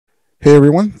Hey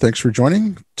everyone, thanks for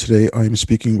joining. Today I'm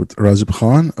speaking with Razib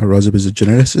Khan. Razib is a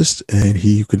geneticist and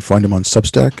you can find him on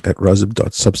Substack at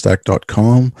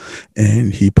razib.substack.com.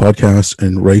 And he podcasts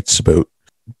and writes about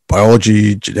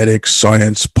biology, genetics,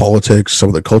 science, politics, some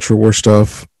of the culture war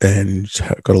stuff, and he's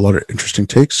got a lot of interesting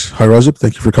takes. Hi Razib,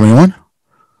 thank you for coming on.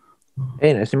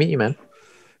 Hey, nice to meet you, man.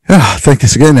 Yeah, thank you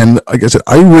again. And like I said,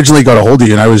 I originally got a hold of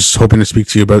you and I was hoping to speak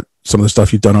to you about some of the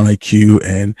stuff you've done on IQ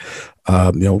and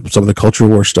some of the culture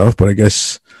war stuff, but I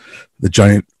guess the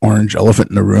giant orange elephant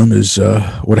in the room is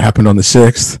what happened on the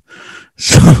 6th.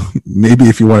 So maybe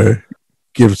if you want to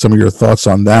give some of your thoughts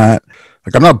on that.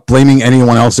 Like, I'm not blaming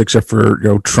anyone else except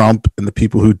for, Trump and the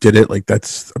people who did it. Like, I'm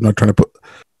not trying to put,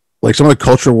 like, some of the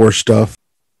culture war stuff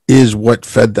is what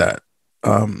fed that.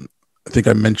 I think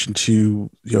I mentioned to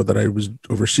you, that I was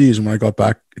overseas, and when I got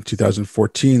back in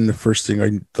 2014, the first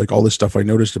thing all this stuff I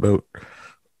noticed about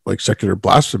like secular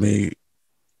blasphemy,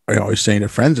 I always saying to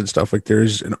friends and stuff, like,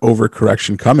 there's an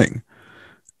overcorrection coming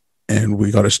and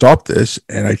we got to stop this.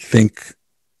 And I think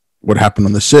what happened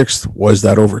on the 6th was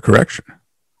that overcorrection.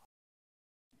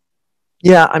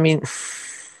 Yeah, I mean,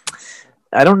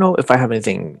 I don't know if I have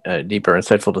anything deeper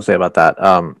insightful to say about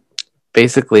that.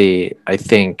 Basically, I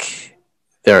think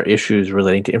there are issues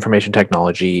relating to information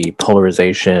technology,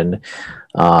 polarization,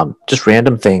 just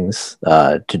random things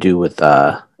to do with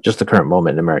just the current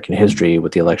moment in American history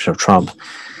with the election of Trump.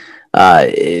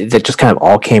 That just kind of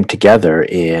all came together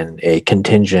in a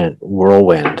contingent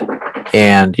whirlwind.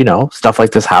 And, stuff like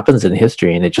this happens in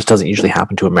history, and it just doesn't usually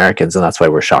happen to Americans, and that's why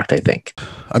we're shocked, I think.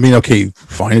 I mean, okay,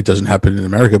 fine, it doesn't happen in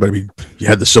America, but I mean, you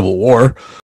had the Civil War.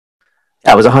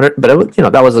 That was 100, but it was,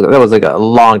 that was like a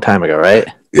long time ago, right?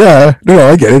 Yeah, no,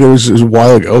 I get it. It was a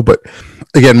while ago, but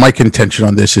again, my contention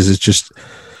on this is it's just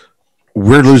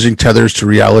we're losing tethers to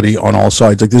reality on all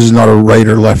sides. Like, this is not a right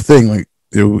or left thing. Like,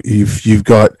 you've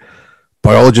got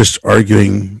biologists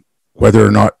arguing whether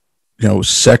or not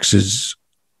sex is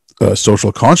a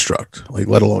social construct, like,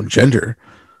 let alone gender,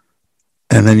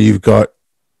 and then you've got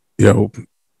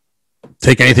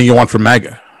take anything you want from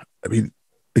MAGA. I mean,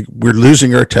 like, we're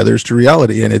losing our tethers to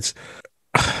reality, and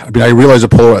I realize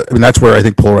that's where I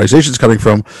think polarization is coming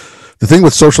from. The thing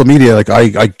with social media, like,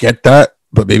 I get that,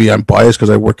 but maybe I'm biased because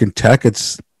I work in tech.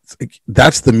 It's like,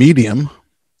 that's the medium,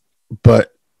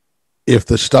 but if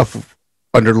the stuff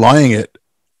underlying it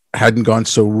hadn't gone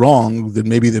so wrong, then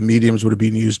maybe the mediums would have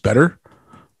been used better.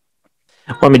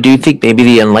 Well, I mean, do you think maybe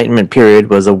the Enlightenment period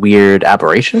was a weird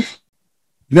aberration?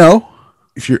 No.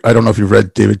 I don't know if you've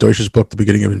read David Deutsch's book, The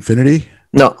Beginning of Infinity.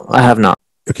 No, I have not.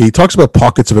 Okay, he talks about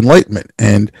pockets of enlightenment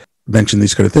and mention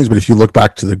these kind of things. But if you look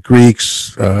back to the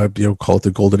Greeks, call it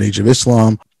the Golden Age of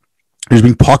Islam, there's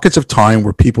been pockets of time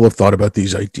where people have thought about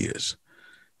these ideas.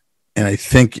 And I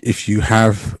think if you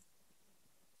have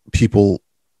people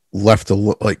left,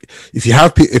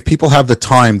 if people have the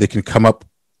time,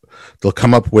 they'll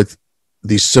come up with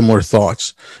these similar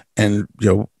thoughts. And,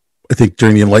 I think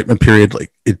during the Enlightenment period,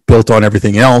 like, it built on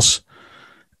everything else.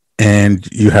 And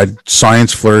you had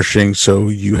science flourishing, so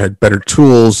you had better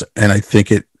tools, and I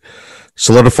think it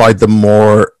solidified them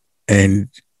more, and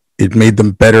it made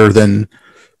them better than,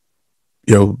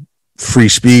 free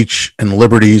speech and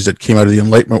liberties that came out of the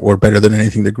Enlightenment were better than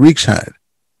anything the Greeks had.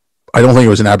 I don't think it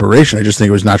was an aberration. I just think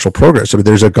it was natural progress. I mean,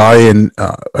 there's a guy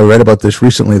I read about this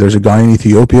recently. There's a guy in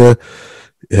Ethiopia.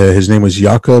 His name was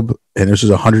Jacob, and this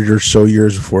was 100 or so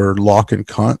years before Locke and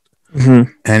Kant.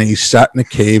 Mm-hmm. And he sat in a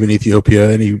cave in Ethiopia,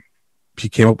 and he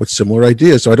came up with similar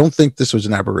ideas. So I don't think this was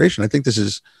an aberration. I think this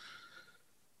is,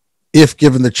 if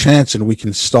given the chance and we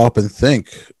can stop and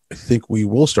think, I think we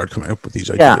will start coming up with these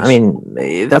ideas. Yeah, I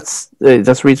mean, that's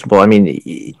reasonable. I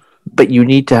mean, but you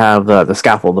need to have the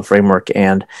scaffold, the framework,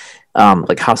 and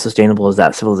like, how sustainable is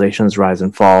that? Civilizations rise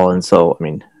and fall. And so, I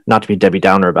mean, not to be Debbie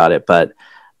Downer about it, but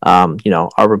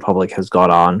our republic has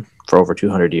gone on for over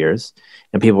 200 years,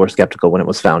 and people were skeptical when it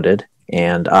was founded.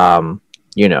 And,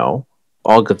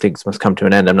 all good things must come to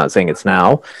an end. I'm not saying it's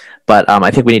now, but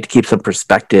I think we need to keep some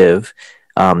perspective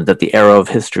that the era of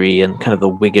history and kind of the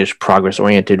Whiggish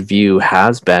progress-oriented view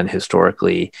has been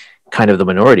historically kind of the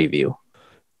minority view.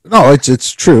 No,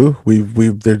 it's true.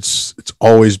 It's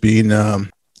always been. I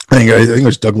think it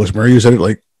was Douglas Murray who said it.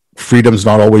 Like, freedom's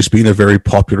not always been a very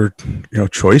popular,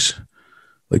 choice.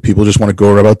 Like, people just want to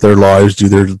go about their lives, do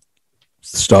their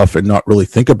stuff, and not really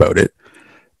think about it.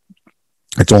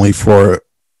 It's only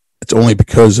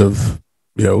because of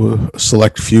a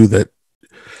select few that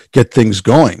get things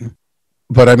going.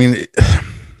 But I mean,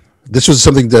 this was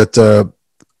something that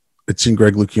I'd seen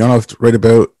Greg Lukianoff write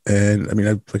about, and I mean,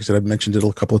 like I said, I've mentioned it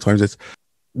a couple of times.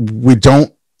 We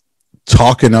don't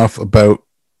talk enough about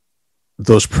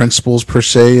those principles per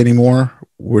se anymore.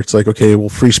 where it's like, okay, well,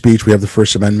 free speech, we have the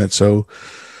First Amendment, so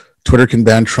Twitter can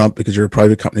ban Trump because you're a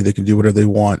private company, they can do whatever they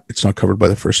want. It's not covered by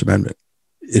the First Amendment.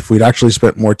 If we'd actually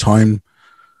spent more time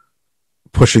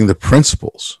pushing the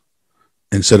principles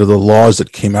instead of the laws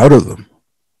that came out of them,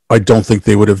 I don't think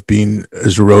they would have been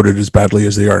as eroded as badly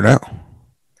as they are now.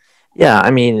 Yeah,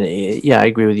 I mean, yeah, I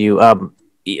agree with you. I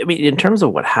mean, in terms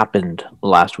of what happened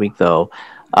last week, though,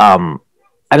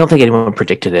 I don't think anyone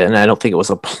predicted it, and I don't think it was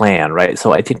a plan, right?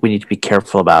 So I think we need to be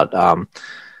careful about,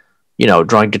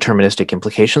 drawing deterministic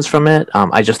implications from it.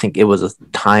 I just think it was a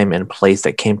time and place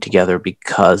that came together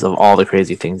because of all the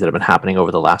crazy things that have been happening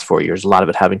over the last 4 years. A lot of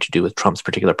it having to do with Trump's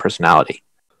particular personality.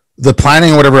 The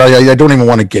planning, whatever, I don't even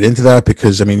want to get into that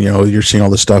because, I mean, you're seeing all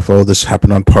this stuff. Oh, this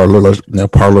happened on Parler.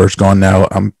 Parler's gone now.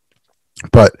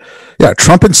 But yeah,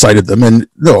 Trump incited them, and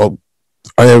no,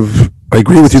 I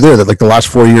agree with you there that like the last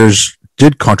 4 years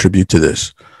did contribute to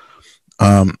this.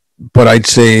 But I'd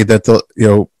say that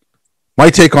my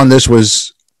take on this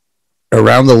was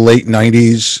around the late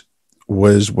 90s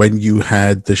was when you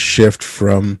had the shift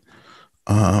from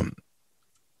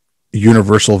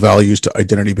universal values to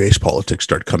identity-based politics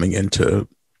start coming into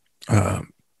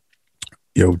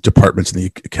departments in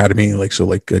the academy,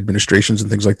 like administrations and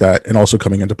things like that, and also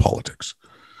coming into politics.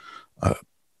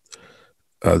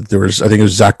 There was, I think it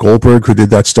was Zach Goldberg who did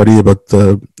that study about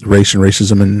the race and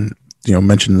racism, and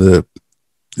mentioned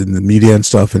in the media and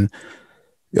stuff, and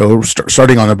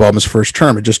starting on Obama's first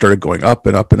term, it just started going up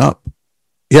and up and up.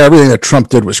 Yeah, everything that Trump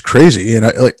did was crazy, and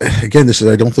I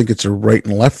don't think it's a right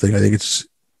and left thing.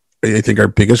 I think our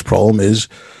biggest problem is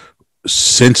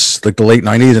since like the late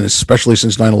 90s and especially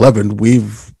since 9/11,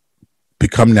 we've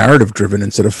become narrative driven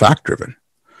instead of fact driven.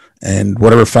 And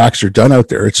whatever facts are done out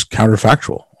there, it's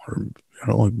counterfactual. Or I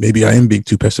don't know, maybe I am being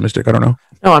too pessimistic. I don't know.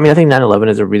 No, I mean, I think 9/11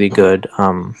 is a really good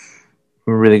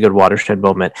watershed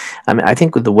moment. I mean, I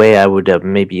think the way I would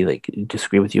maybe like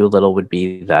disagree with you a little would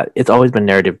be that it's always been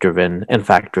narrative driven and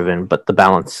fact driven, but the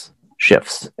balance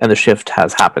shifts, and the shift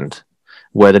has happened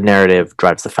where the narrative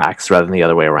drives the facts rather than the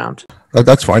other way around.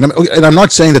 That's fine. And I'm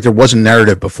not saying that there wasn't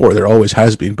narrative before. There always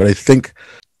has been, but I think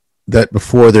that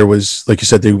before there was, like you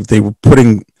said, they were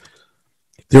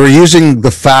using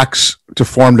the facts to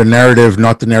form the narrative,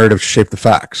 not the narrative to shape the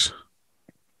facts.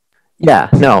 Yeah,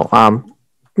 no,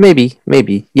 maybe,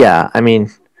 yeah. I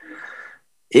mean,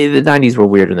 the 90s were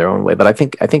weird in their own way, but I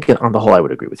think on the whole, I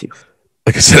would agree with you.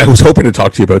 Like I said, I was hoping to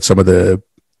talk to you about some of the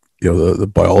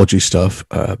biology stuff.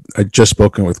 I'd just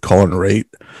spoken with Colin Wright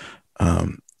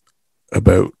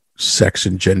about sex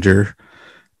and gender,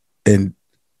 and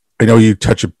I know you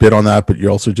touch a bit on that, but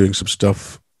you're also doing some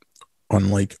stuff on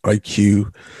like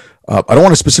IQ. I don't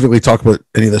want to specifically talk about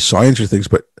any of the science or things,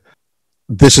 but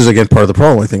this is again part of the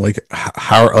problem. I think like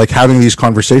how like having these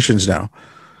conversations now,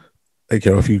 like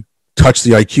if you touch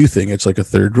the IQ thing, it's like a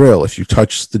third rail. If you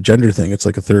touch the gender thing, it's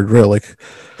like a third rail. Like,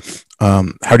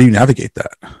 how do you navigate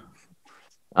that?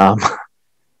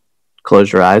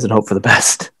 Close your eyes and hope for the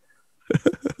best.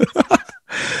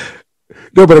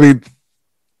 No, but I mean,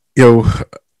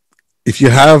 if you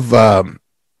have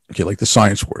like the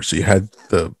science wars, so you had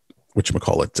the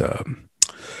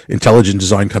intelligent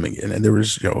design coming in, and there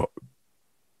was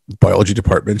biology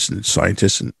departments and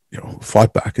scientists and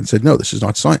fought back and said no, this is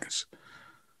not science.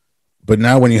 But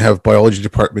now when you have biology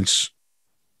departments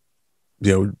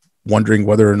wondering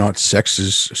whether or not sex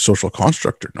is a social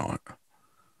construct or not,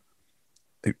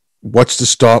 what's to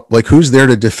stop? Like, who's there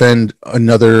to defend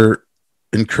another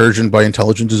incursion by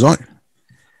intelligent design?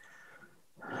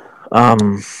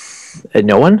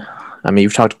 No one. I mean,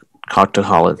 you've talked to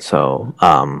Colin, so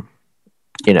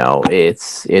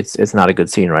it's not a good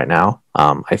scene right now.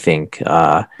 I think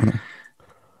that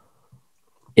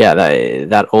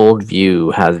old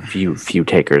view has few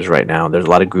takers right now. There's a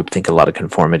lot of groupthink, a lot of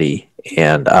conformity,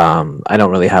 and I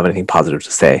don't really have anything positive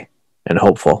to say and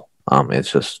hopeful.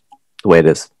 It's just the way it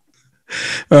is.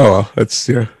 Oh, well, that's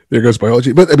there goes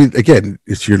biology. But I mean, again,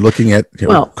 if you're looking at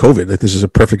COVID, like this is a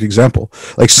perfect example.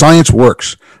 Like science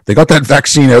works. They got that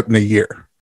vaccine out in a year.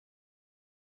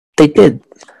 They did.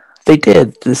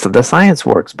 The science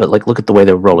works, but like look at the way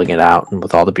they're rolling it out and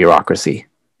with all the bureaucracy.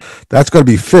 That's got to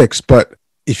be fixed. But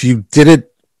if you did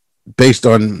it based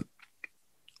on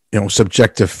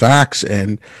subjective facts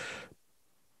and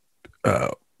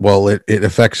it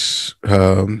affects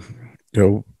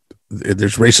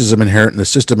there's racism inherent in the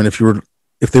system, and if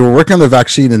they were working on the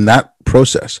vaccine in that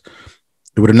process,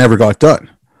 it would have never got done.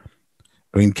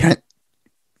 I mean,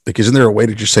 isn't there a way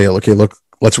to just say, okay, look,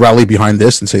 let's rally behind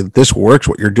this and say this works,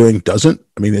 what you're doing doesn't?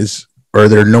 I mean, or are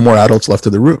there no more adults left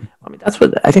in the room? I mean, that's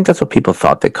what people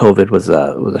thought, that COVID was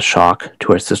a shock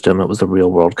to our system. It was the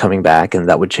real world coming back, and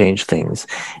that would change things.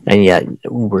 And yet,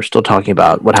 we're still talking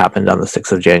about what happened on the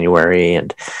 6th of January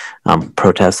and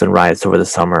protests and riots over the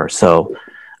summer. So,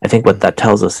 I think what that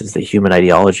tells us is that human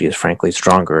ideology is frankly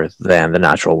stronger than the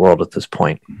natural world at this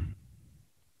point.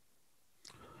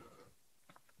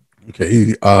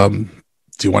 Okay. Do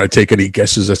you want to take any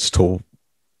guesses as to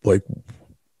like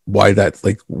why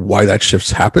that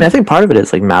shifts happen? And I think part of it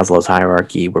is like Maslow's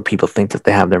hierarchy, where people think that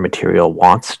they have their material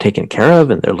wants taken care of,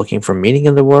 and they're looking for meaning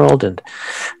in the world, and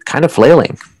kind of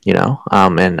flailing,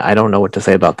 and I don't know what to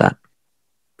say about that.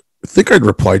 I think I'd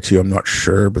reply to you. I'm not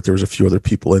sure, but there was a few other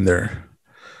people in there.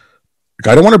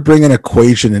 Like, I don't want to bring an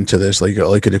equation into this, like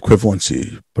an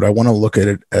equivalency, but I want to look at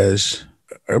it as,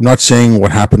 I'm not saying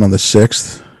what happened on the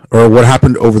 6th or what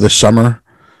happened over the summer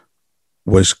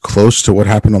was close to what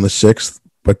happened on the 6th,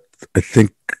 but I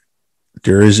think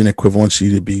there is an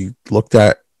equivalency to be looked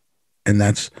at, and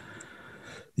that's,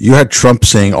 you had Trump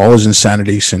saying all his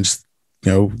insanity since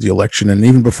the election, and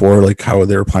even before, like how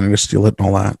they were planning to steal it and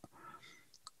all that,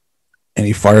 and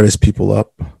he fired his people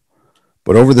up.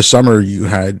 But over the summer, you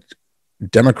had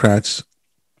Democrats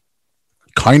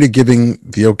kind of giving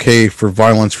the okay for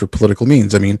violence for political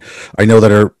means. I mean, I know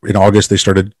that in August they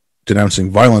started denouncing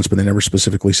violence, but they never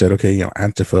specifically said, okay,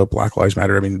 Antifa, Black Lives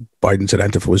Matter. I mean, Biden said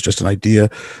Antifa was just an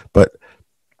idea, but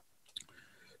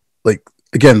like,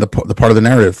 again, the part of the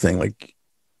narrative thing, like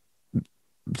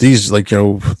these,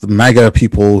 the MAGA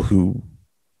people who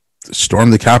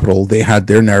stormed the Capitol, they had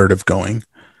their narrative going,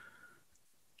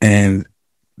 and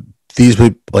these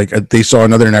people, they saw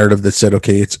another narrative that said,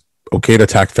 okay, it's okay to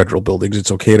attack federal buildings,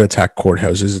 it's okay to attack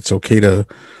courthouses, it's okay to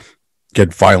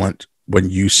get violent when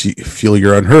you feel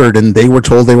you're unheard, and they were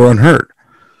told they were unheard.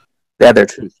 They had their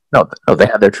truth. No, they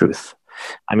had their truth.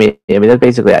 I mean, that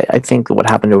basically, I think what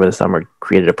happened over the summer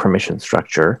created a permission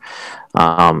structure,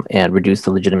 and reduced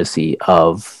the legitimacy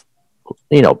of,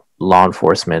 law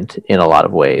enforcement in a lot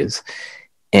of ways.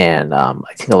 And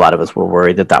I think a lot of us were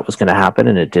worried that was going to happen,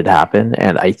 and it did happen.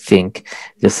 And I think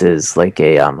this is like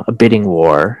a bidding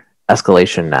war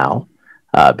escalation now,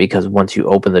 because once you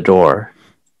open the door,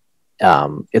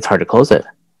 it's hard to close it.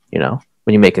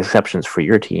 When you make exceptions for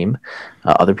your team,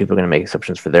 other people are going to make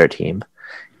exceptions for their team.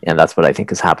 And that's what I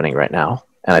think is happening right now.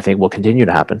 And I think will continue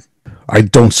to happen. I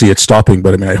don't see it stopping,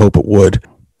 but I mean, I hope it would.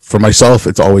 For myself,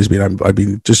 it's always been, I've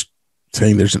been just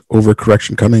saying there's an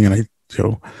overcorrection coming, and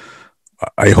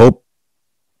I hope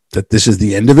that this is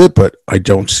the end of it, but I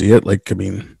don't see it. Like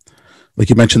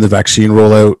you mentioned the vaccine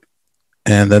rollout,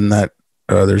 and then that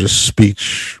there's a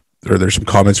speech, or there's some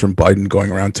comments from Biden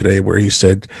going around today where he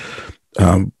said,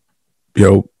 on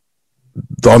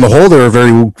the whole, they were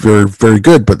very, very, very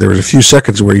good, but there was a few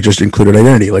seconds where he just included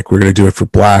identity, like we're going to do it for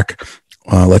Black,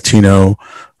 Latino,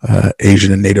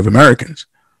 Asian, and Native Americans.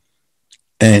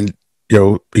 And,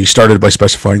 he started by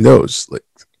specifying those. Like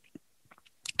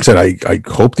I said, I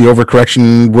hope the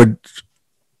overcorrection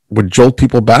would jolt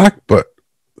people back, but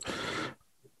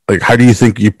like, how do you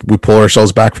think we pull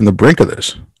ourselves back from the brink of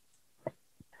this?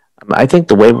 I think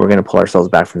the way we're going to pull ourselves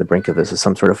back from the brink of this is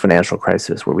some sort of financial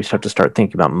crisis where we have to start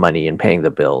thinking about money and paying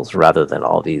the bills rather than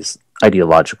all these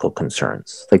ideological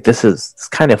concerns. Like, it's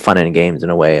kind of fun and games in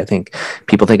a way. I think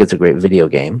people think it's a great video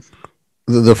game.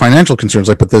 The financial concerns,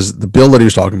 but there's the bill that he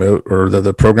was talking about, or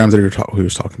the programs that he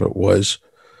was talking about was,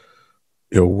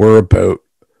 we're about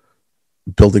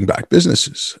building back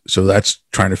businesses. So that's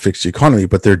trying to fix the economy,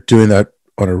 but they're doing that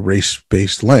on a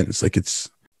race-based lens. So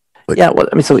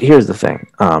here's the thing.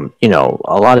 A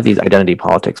lot of these identity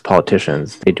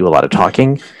politicians, they do a lot of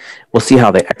talking. We'll see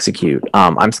how they execute.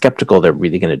 I'm skeptical they're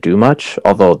really going to do much,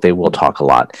 although they will talk a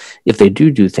lot. If they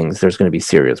do things, there's going to be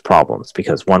serious problems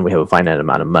because, one, we have a finite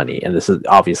amount of money, and this is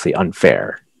obviously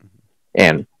unfair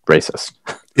and racist.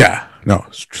 Yeah, no,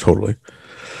 totally.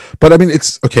 But I mean,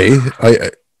 it's okay.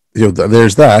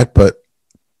 There's that, but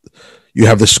you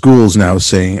have the schools now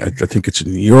saying, I think it's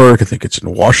in New York, I think it's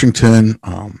in Washington,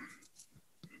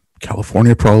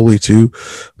 California probably too.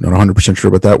 I'm not 100% sure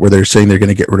about that, where they're saying they're going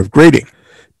to get rid of grading.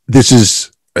 This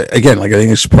is, again, I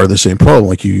think it's part of the same problem.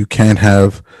 Like, you can't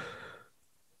have,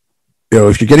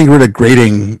 if you're getting rid of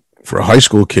grading for high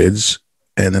school kids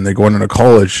and then they're going into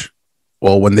college,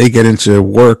 well, when they get into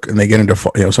work and they get into,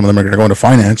 some of them are going to go into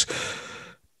finance,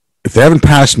 if they haven't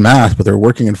passed math, but they're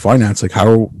working in finance,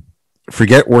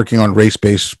 forget working on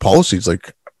race-based policies.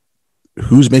 Like,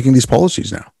 who's making these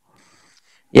policies now?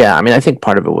 Yeah, I mean, I think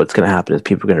part of it, what's going to happen is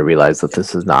people are going to realize that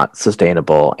this is not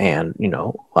sustainable, and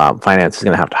finance is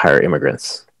going to have to hire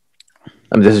immigrants.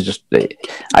 I mean, this is just,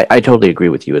 I totally agree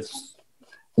with you.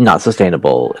 not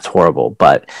sustainable. It's horrible.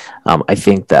 But I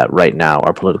think that right now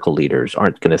our political leaders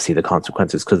aren't going to see the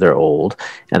consequences because they're old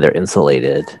and they're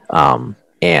insulated.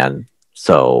 And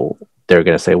so they're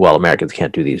going to say, well, Americans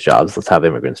can't do these jobs. Let's have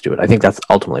immigrants do it. I think that's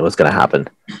ultimately what's going to happen,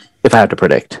 if I have to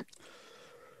predict.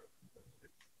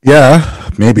 Yeah,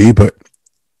 maybe, but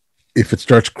if it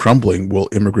starts crumbling, will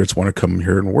immigrants want to come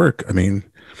here and work? I mean,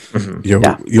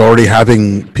 Yeah. you're already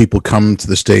having people come to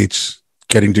the States,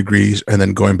 getting degrees, and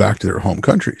then going back to their home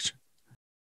countries.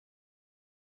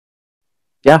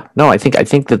 Yeah, no, I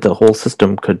think that the whole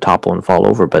system could topple and fall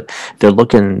over, but they're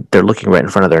looking right in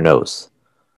front of their nose.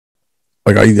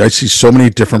 Like I see so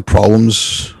many different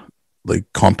problems like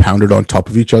compounded on top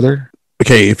of each other.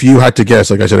 Okay, if you had to guess,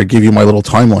 like I said, I gave you my little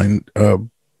timeline.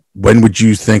 When would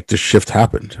you think the shift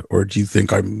happened, or do you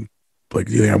think do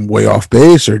you think I'm way off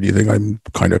base, or do you think I'm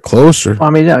kind of close? Or Well,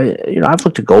 I mean, I've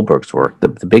looked at Goldberg's work.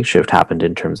 The big shift happened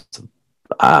in terms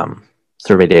of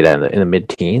survey data in the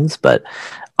mid-teens, but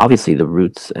obviously the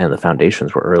roots and the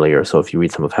foundations were earlier. So if you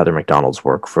read some of Heather McDonald's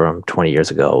work from 20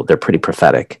 years ago, they're pretty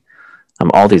prophetic.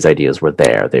 All these ideas were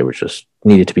there; they were just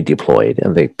needed to be deployed,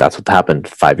 and that's what happened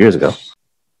 5 years ago.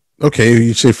 okay,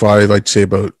 you say five, I'd say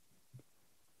about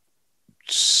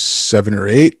 7 or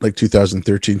 8, like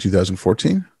 2013,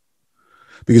 2014,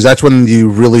 because that's when you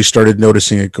really started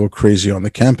noticing it go crazy on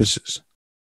the campuses.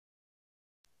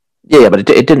 Yeah, but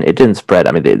it didn't spread.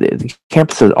 I mean, the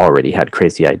campuses already had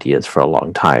crazy ideas for a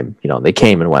long time. They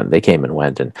came and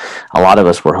went, and a lot of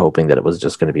us were hoping that it was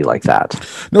just going to be like that.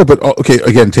 No, but okay,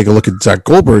 again, take a look at Zach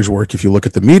Goldberg's work. If you look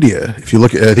at the media, if you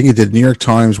look at, I think he did New York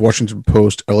Times, Washington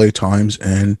Post, LA Times,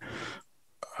 and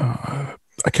I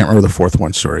can't remember the fourth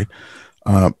one, sorry.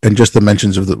 And just the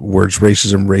mentions of the words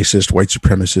racism, racist, white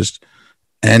supremacist.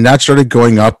 And that started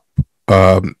going up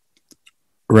around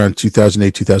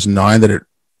 2008, 2009, that it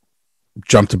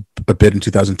jumped a bit in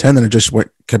 2010, then it just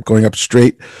kept going up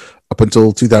straight up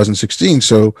until 2016.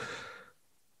 So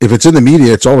if it's in the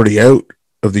media, it's already out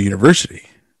of the university.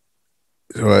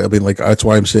 So I mean, like, that's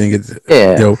why I'm saying it.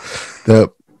 Yeah.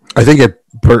 I think it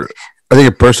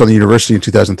burst on the university in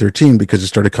 2013 because it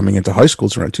started coming into high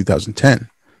schools around 2010,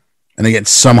 and again,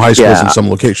 some high schools in some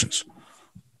locations.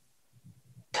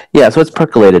 Yeah, so it's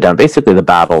percolated down. Basically, the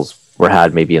battles were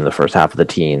had maybe in the first half of the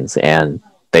teens, and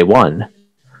they won.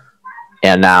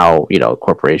 And now,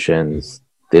 corporations,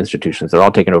 the institutions, they're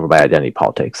all taken over by identity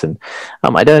politics. And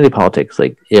identity politics,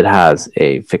 like, it has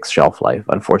a fixed shelf life.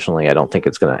 Unfortunately, I don't think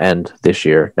it's going to end this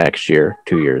year, next year,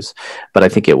 2 years. But I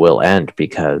think it will end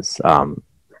because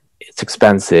it's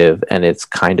expensive and it's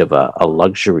kind of a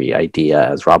luxury idea,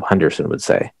 as Rob Henderson would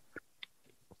say.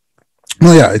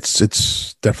 Well, yeah,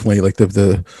 it's definitely like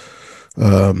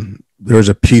there was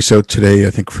a piece out today, I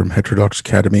think, from Heterodox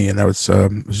Academy, and that was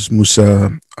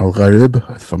Musa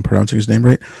Al-Gharib, if I'm pronouncing his name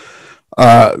right.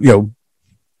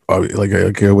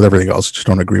 With everything else, just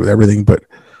don't agree with everything, but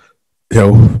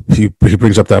he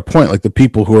brings up that point, like the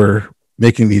people who are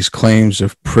making these claims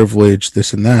of privilege,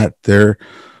 this and that,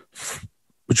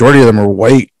 majority of them are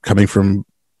white, coming from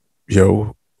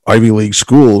Ivy League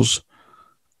schools,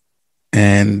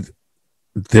 and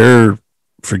they're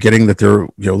forgetting that they're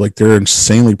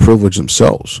insanely privileged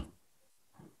themselves.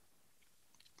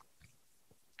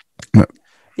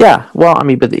 Yeah, well, I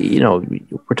mean, but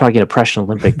we're talking oppression,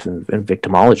 Olympics, and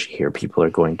victimology here. People are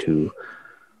going to,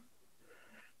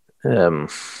 they're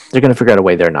going to figure out a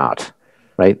way they're not,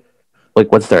 right?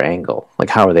 Like, what's their angle? Like,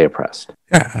 how are they oppressed?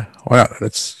 Yeah, wow,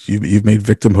 that's you've made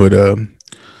victimhood.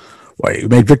 You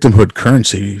made victimhood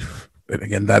currency, and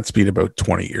again, that's been about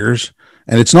 20 years,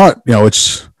 and it's not.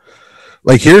 It's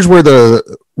like, here's where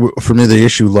for me the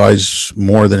issue lies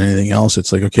more than anything else.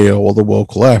 It's like, okay, all the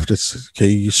woke left. It's okay.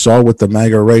 You saw with the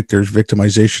MAGA right, there's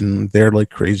victimization there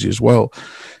like crazy as well.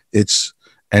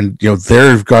 And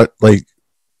they've got, like,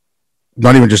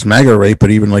 not even just MAGA right,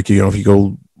 but even like if you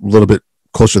go a little bit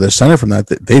closer to the center from that,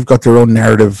 they've got their own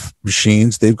narrative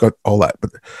machines. They've got all that,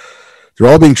 but they're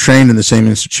all being trained in the same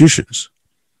institutions.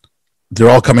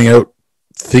 They're all coming out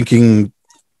thinking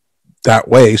that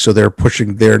way, so they're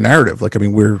pushing their narrative. Like, I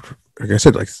mean, like I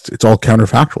said, like, it's all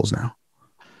counterfactuals now.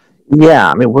 Yeah,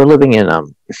 I mean, we're living in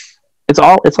it's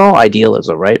all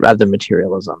idealism, right, rather than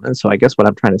materialism. And so I guess what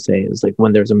I'm trying to say is, like,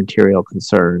 when there's a material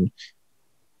concern,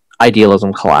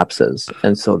 idealism collapses,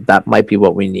 and so that might be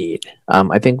what we need.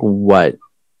 I think what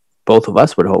both of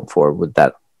us would hope for would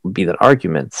be that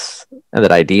arguments and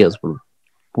that ideas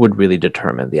would really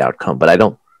determine the outcome, but I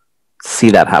don't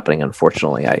see that happening,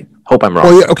 unfortunately. I hope I'm wrong.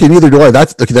 Well, yeah, okay, neither do I.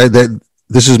 That's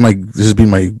this has been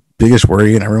my biggest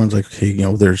worry, and everyone's like, okay,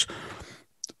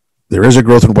 there is a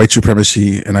growth in white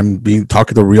supremacy, and I'm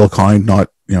talking the real kind, not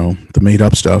the made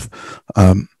up stuff.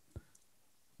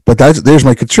 But there's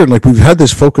my concern. Like, we've had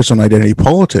this focus on identity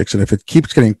politics, and if it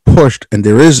keeps getting pushed, and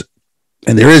there is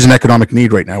an economic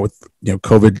need right now with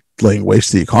COVID laying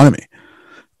waste to the economy.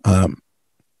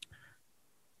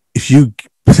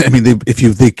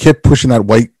 If they keep pushing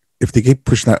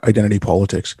that identity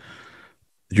politics,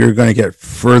 you're going to get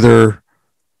further.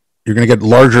 You're going to get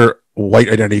larger white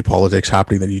identity politics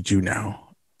happening than you do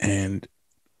now, and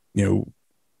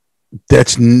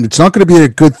it's not going to be a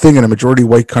good thing in a majority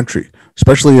white country,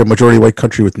 especially a majority white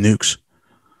country with nukes.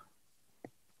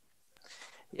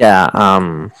 Yeah, I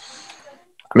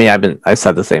mean, I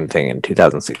said the same thing in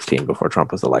 2016 before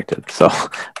Trump was elected, so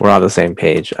we're on the same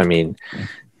page. I mean,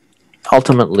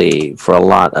 ultimately, for a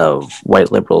lot of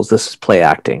white liberals, this is play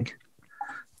acting.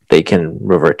 They can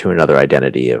revert to another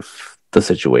identity if the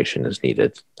situation is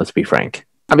needed. Let's be frank.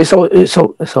 I mean,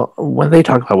 so when they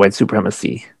talk about white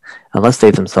supremacy, unless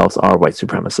they themselves are white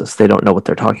supremacists, they don't know what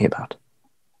they're talking about.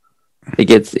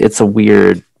 It's a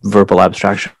weird verbal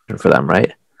abstraction for them,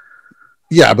 right?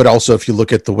 Yeah, but also if you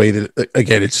look at the way that,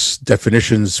 again, it's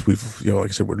definitions. We've,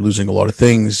 like I said, we're losing a lot of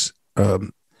things.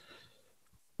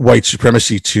 White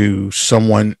supremacy to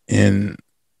someone in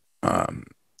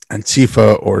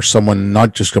Antifa, or someone,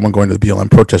 not just someone going to the BLM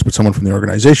protest, but someone from the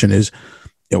organization, is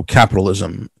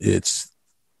capitalism. It's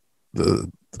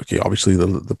obviously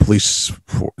the police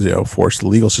force, the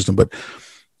legal system, but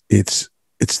it's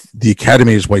the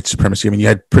academy is white supremacy. I mean, you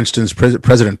had Princeton's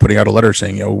president putting out a letter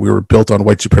saying, we were built on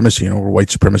white supremacy. We're white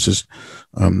supremacists,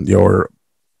 or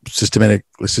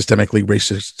systemically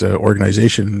racist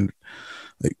organization.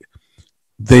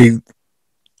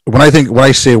 When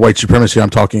I say white supremacy, I'm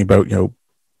talking about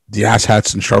the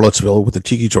asshats in Charlottesville with the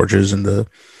tiki torches and the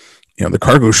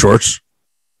cargo shorts,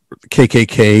 the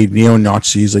KKK,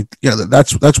 neo-Nazis.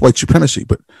 That's white supremacy,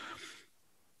 but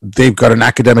they've got an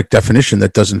academic definition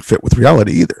that doesn't fit with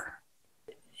reality either.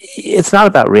 It's not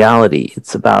about reality.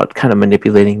 It's about kind of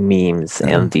manipulating memes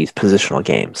and these positional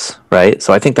games, right?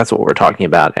 So I think that's what we're talking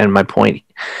about. And my point,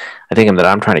 I think, that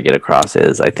I'm trying to get across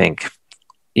is, I think,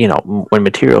 when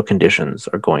material conditions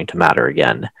are going to matter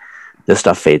again, this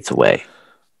stuff fades away,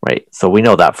 right? So we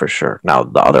know that for sure. Now,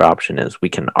 the other option is we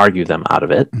can argue them out of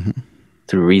it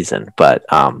through reason. But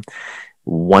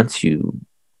once you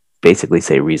basically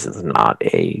say reason is not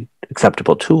a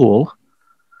acceptable tool,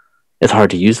 it's hard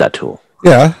to use that tool.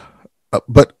 Yeah,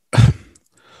 but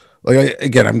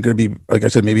again, I'm going to be, like I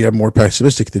said, maybe I'm more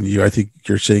pessimistic than you. I think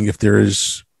you're saying if there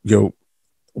is,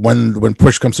 when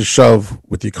push comes to shove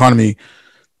with the economy,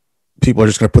 people are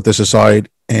just going to put this aside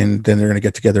and then they're going to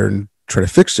get together and try to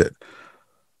fix it.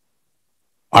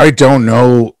 I don't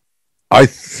know.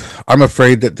 I'm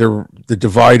afraid that the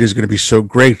divide is going to be so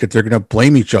great that they're going to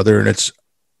blame each other, and it's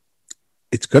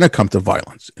going to come to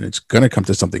violence, and it's going to come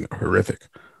to something horrific.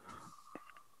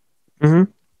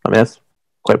 Mm-hmm. I mean, that's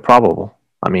quite probable.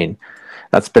 I mean,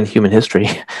 that's been human history.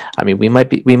 I mean, we might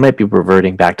be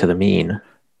reverting back to the mean.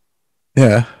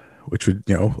 Yeah, which would,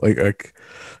 like I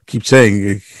keep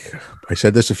saying, I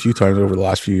said this a few times over the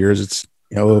last few years. It's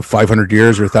 500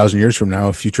 years or 1,000 years from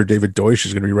now, future David Deutsch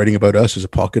is going to be writing about us as a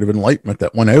pocket of enlightenment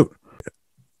that went out.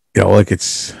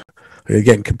 It's,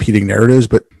 again, competing narratives.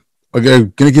 But I'm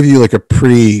going to give you like a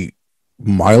pretty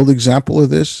mild example of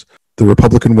this. The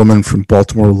Republican woman from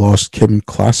Baltimore lost, Kim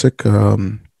Classic.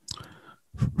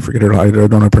 Forget her. I don't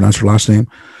know how to pronounce her last name.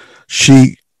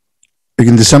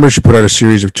 In December, she put out a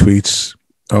series of tweets.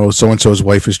 Oh, so-and-so's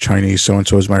wife is Chinese.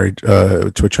 So-and-so is married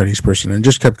to a Chinese person, and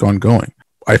just kept on going.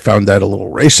 I found that a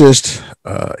little racist.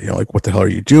 Like, what the hell are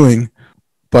you doing?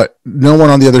 But no one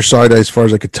on the other side, as far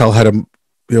as I could tell, had a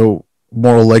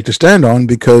moral leg to stand on,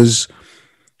 because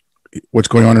what's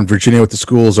going on in Virginia with the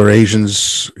schools are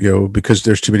Asians, because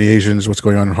there's too many Asians. What's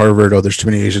going on in Harvard? Oh, there's too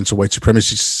many Asians. So white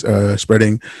supremacy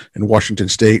spreading in Washington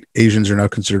State. Asians are now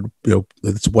considered,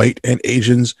 it's white and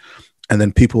Asians, and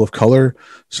then people of color.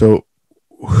 So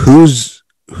who's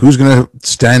going to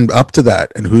stand up to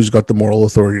that, and who's got the moral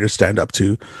authority to stand up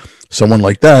to someone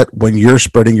like that when you're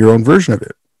spreading your own version of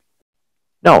it?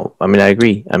 No, I mean, I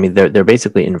agree. I mean, they're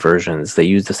basically inversions. They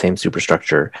use the same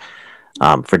superstructure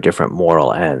for different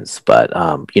moral ends. But,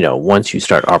 once you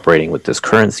start operating with this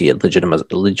currency, it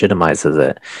legitimizes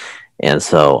it. And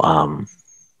so, I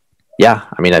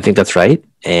mean, I think that's right.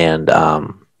 And,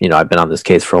 I've been on this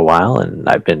case for a while, and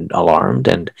I've been alarmed.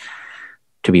 And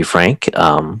to be frank,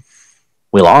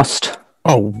 we lost.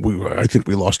 Oh, I think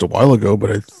we lost a while ago, but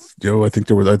I think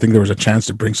there was a chance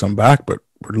to bring some back, but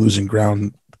we're losing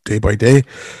ground day by day.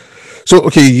 So,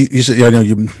 okay, you said, I know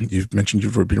you've mentioned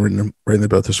you've been writing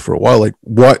about this for a while. Like,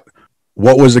 what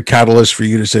was the catalyst for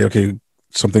you to say, okay,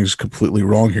 something's completely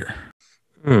wrong here?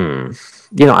 Hmm.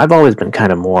 I've always been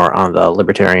kind of more on the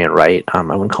libertarian right. I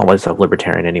wouldn't call myself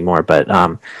libertarian anymore, but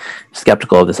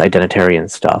skeptical of this identitarian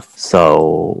stuff.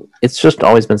 So it's just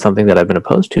always been something that I've been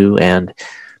opposed to. And,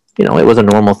 it was a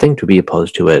normal thing to be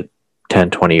opposed to it 10,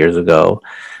 20 years ago,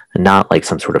 and not like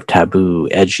some sort of taboo,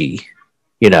 edgy,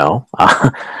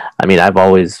 I mean, I've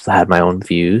always had my own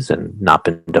views and not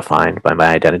been defined by my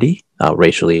identity,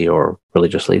 racially or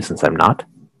religiously, since I'm not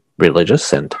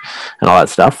religious and all that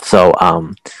stuff. So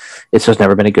it's just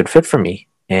never been a good fit for me,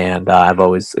 and I've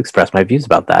always expressed my views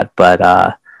about that.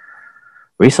 But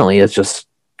recently, it's just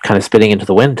kind of spitting into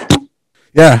the wind.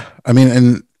 Yeah, I mean,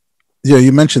 and yeah,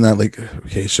 you mentioned that, like,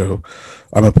 okay, so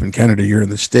I'm up in Canada, you're in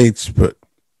the States, but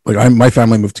like my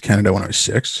family moved to Canada when I was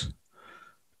 6,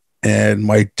 and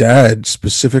my dad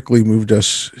specifically moved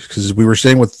us because we were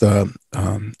staying with an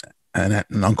aunt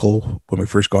and uncle when we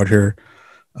first got here.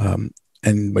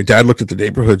 And my dad looked at the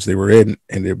neighborhoods they were in,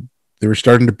 and they were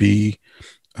starting to be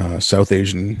South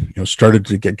Asian, started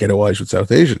to get ghettoized with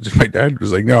South Asians. And my dad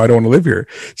was like, no, I don't want to live here.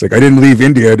 It's like, I didn't leave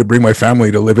India to bring my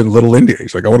family to live in Little India.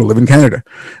 He's like, I want to live in Canada.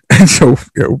 And so,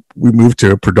 we moved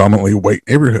to a predominantly white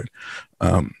neighborhood.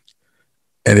 And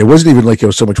it wasn't even like it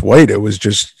was so much white. It was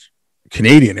just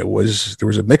Canadian. There was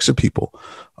a mix of people.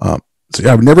 So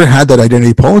yeah, I've never had that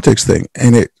identity politics thing.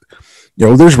 And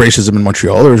there's racism in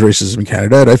Montreal, there's racism in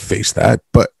Canada, and I faced that.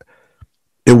 But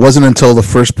it wasn't until the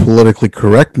first politically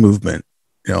correct movement,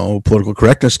 political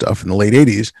correctness stuff in the late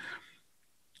 80s,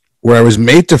 where I was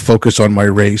made to focus on my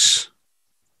race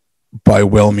by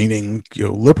well-meaning,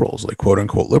 liberals, like quote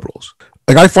unquote liberals.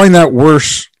 Like, I find that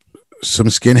worse, some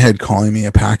skinhead calling me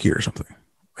a Paki or something.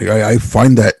 Like, I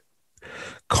find that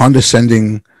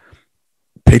condescending,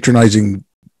 patronizing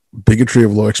bigotry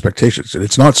of low expectations. And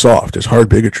it's not soft, it's hard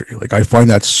bigotry. Like, I find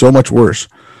that so much worse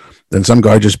than some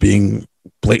guy just being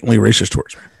blatantly racist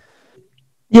towards me.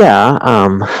 Yeah, I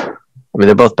mean,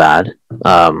 they're both bad.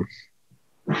 Oh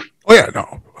yeah,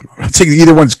 no, I'm not saying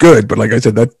either one's good, but like I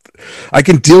said, that I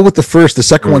can deal with the first. The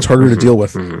second one's harder to deal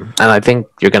with. And I think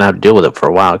you're gonna have to deal with it for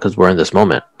a while because we're in this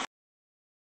moment.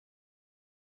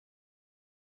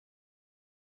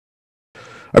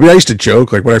 I mean, I used to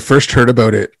joke, like, when I first heard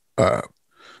about it,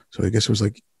 so I guess it was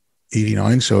like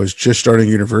 89. So I was just starting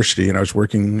university and I was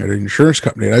working at an insurance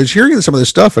company, and I was hearing some of this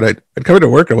stuff, and I'd come into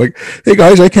work and I'm like, hey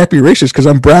guys, I can't be racist because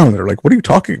I'm brown. They're like, what are you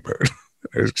talking about?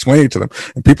 I was explaining it to them,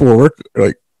 and people were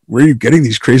like, where are you getting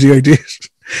these crazy ideas?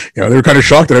 They were kind of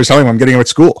shocked that I was telling them I'm getting them at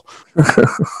school.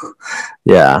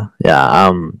 Yeah.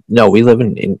 No, we live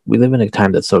in a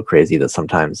time that's so crazy that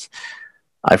sometimes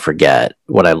I forget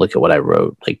when I look at what I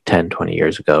wrote like 10, 20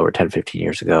 years ago, or 10, 15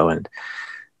 years ago, and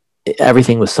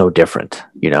everything was so different.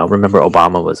 Remember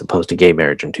Obama was opposed to gay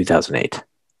marriage in 2008.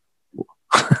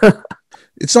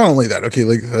 It's not only that. Okay,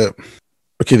 like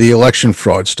the election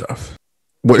fraud stuff.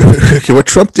 What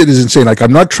Trump did is insane. Like,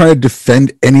 I'm not trying to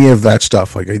defend any of that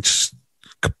stuff. Like, it's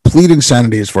complete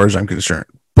insanity as far as I'm concerned.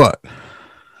 But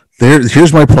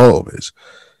here's my problem is,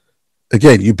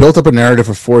 again, you built up a narrative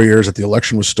for 4 years that the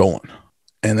election was stolen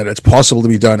and that it's possible to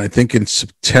be done. I think in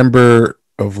September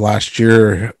of last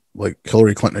year, like,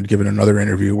 Hillary Clinton had given another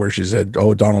interview where she said,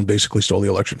 oh, Donald basically stole the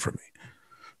election from me.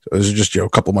 So this is just, a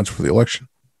couple months before the election.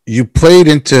 You played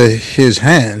into his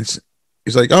hands.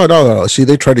 He's like, oh, no. See,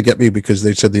 they tried to get me because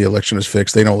they said the election is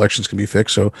fixed. They know elections can be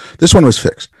fixed. So this one was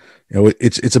fixed.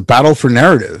 It's a battle for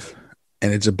narrative,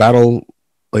 and it's a battle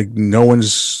like no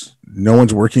one's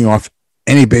working off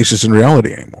any basis in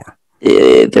reality anymore.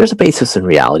 There's a basis in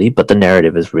reality, but the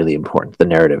narrative is really important. The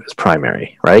narrative is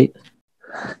primary, right?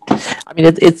 I mean,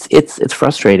 it's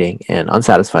frustrating and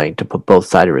unsatisfying to put both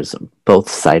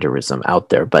siderism out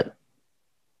there, but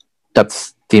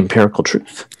that's the empirical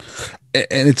truth.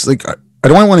 And it's like, I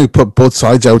don't want to put both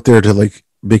sides out there to like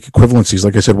make equivalencies.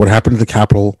 Like I said, what happened to the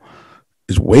Capitol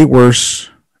is way worse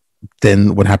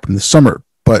than what happened this summer,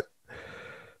 but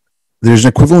there's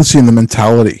an equivalency in the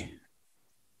mentality,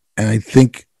 and I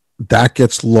think that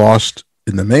gets lost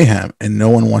in the mayhem, and no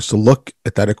one wants to look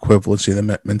at that equivalency in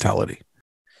the mentality.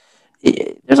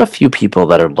 There's a few people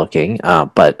that are looking,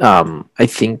 but I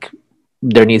think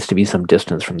there needs to be some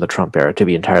distance from the Trump era, to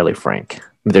be entirely frank.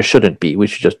 There shouldn't be. We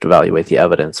should just evaluate the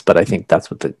evidence, but I think that's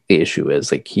what the issue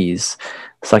is. Like, he's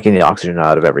sucking the oxygen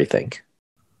out of everything.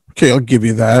 Okay, I'll give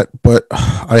you that, but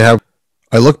I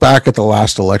look back at the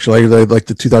last election, like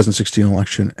the 2016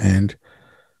 election, and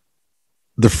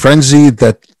the frenzy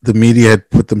that the media had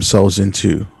put themselves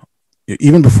into,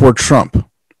 even before Trump.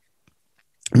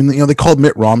 I mean, they called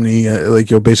Mitt Romney,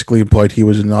 basically implied he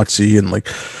was a Nazi, and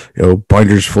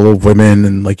binders full of women,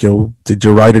 and they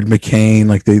derided McCain,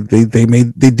 like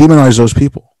they demonized those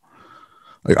people.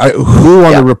 Like, who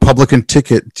on the Republican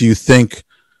ticket do you think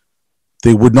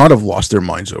they would not have lost their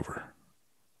minds over.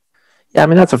 Yeah, I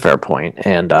mean that's a fair point,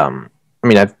 and I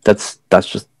mean that's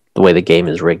just the way the game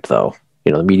is rigged, though.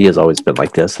 The media has always been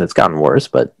like this, and it's gotten worse,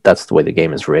 but that's the way the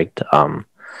game is rigged.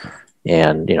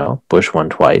 And Bush won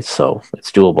twice, so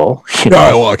it's doable.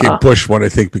 Well, okay, Bush won, I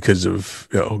think, because of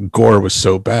Gore was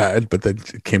so bad, but then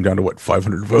it came down to what,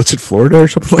 500 votes in Florida or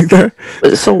something like that.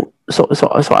 So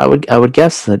I would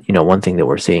guess that one thing that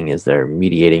we're seeing is their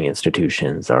mediating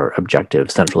institutions, our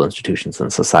objective central institutions in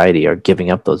society, are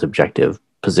giving up those objective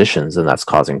positions, and that's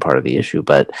causing part of the issue.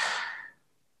 But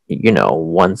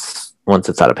once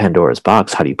it's out of Pandora's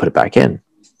box, how do you put it back in?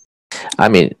 I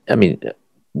mean,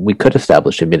 we could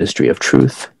establish a ministry of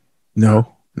truth.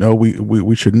 No,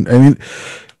 we shouldn't. I mean,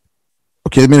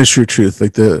 okay, the ministry of truth,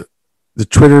 like the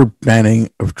Twitter banning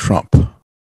of Trump.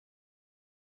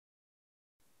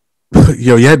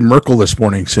 You had Merkel this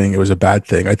morning saying it was a bad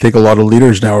thing. I think a lot of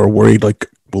leaders now are worried, like,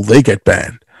 will they get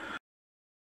banned?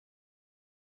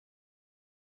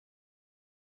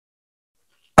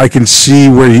 I can see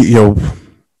where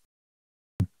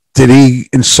did he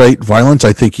incite violence?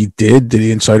 I think he did. Did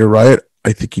he incite a riot?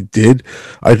 I think he did.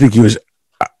 I think he was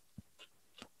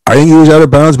out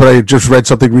of bounds, but I just read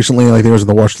something recently, and I think it was in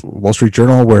the Wall Street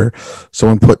Journal, where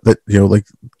someone put that,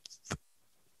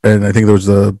 and I think there was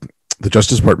the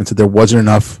Justice Department said there wasn't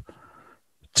enough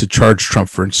to charge Trump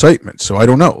for incitement. So I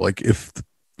don't know, like, if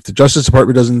the Justice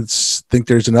Department doesn't think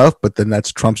there's enough, but then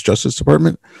that's Trump's Justice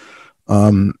Department.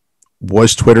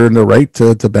 Was Twitter in the right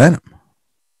to ban him?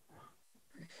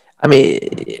 I mean,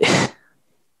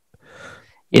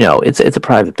 it's a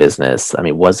private business. I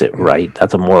mean, was it right?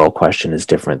 That's a moral question, is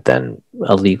different than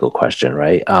a legal question,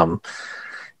 right?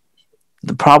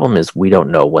 The problem is we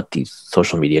don't know what these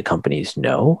social media companies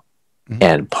know. Mm-hmm.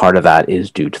 And part of that is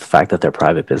due to the fact that they're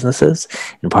private businesses.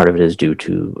 And part of it is due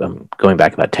to going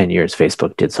back about 10 years,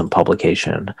 Facebook did some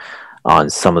publication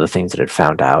on some of the things that it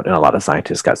found out. And a lot of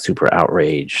scientists got super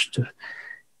outraged.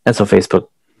 And so Facebook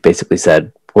basically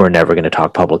said, we're never going to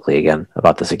talk publicly again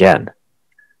about this again,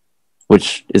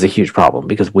 which is a huge problem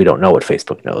because we don't know what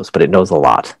Facebook knows, but it knows a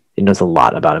lot. It knows a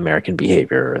lot about American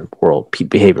behavior and world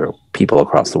behavior, people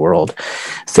across the world.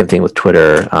 Same thing with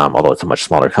Twitter, although it's a much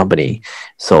smaller company.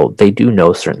 So they do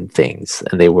know certain things,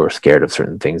 and they were scared of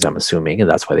certain things, I'm assuming, and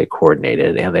that's why they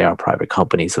coordinated, and they are a private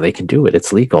company, so they can do it.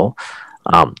 It's legal.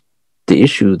 The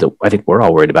issue that I think we're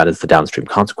all worried about is the downstream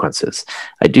consequences.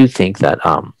 I do think that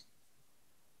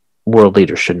world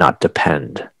leaders should not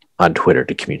depend on Twitter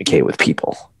to communicate with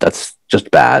people. That's just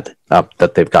bad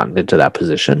that they've gotten into that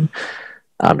position.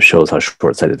 Shows how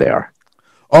short-sighted they are.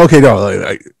 Okay, no,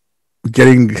 like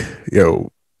getting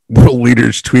world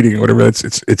leaders tweeting or whatever,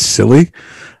 it's silly.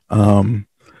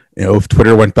 If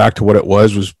Twitter went back to what it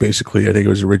was basically, I think it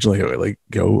was originally like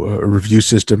a review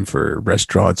system for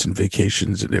restaurants and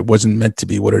vacations, and it wasn't meant to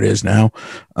be what it is now.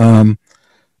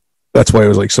 That's why it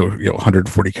was like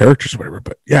 140 characters or whatever.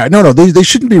 But yeah, no, they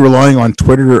shouldn't be relying on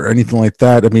Twitter or anything like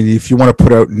that. I mean, if you want to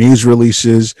put out news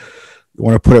releases, you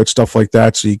want to put out stuff like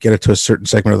that so you get it to a certain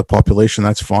segment of the population,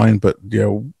 that's fine. But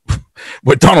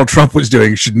what Donald Trump was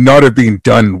doing should not have been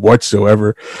done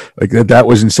whatsoever. Like that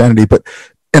was insanity. But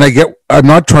I'm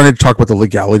not trying to talk about the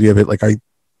legality of it. Like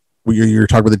you're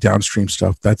talking about the downstream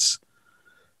stuff. That's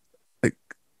like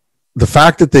the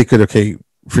fact that they could,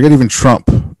 forget even Trump.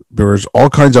 There was all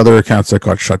kinds of other accounts that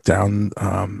got shut down.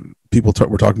 People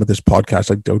were talking about this podcast,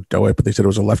 like Don't Do It, but they said it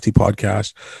was a lefty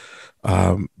podcast.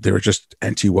 They were just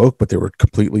anti-woke, but they were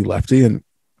completely lefty, and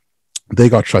they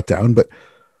got shut down. But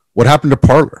what happened to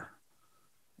Parler?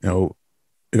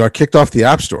 It got kicked off the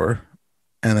App Store,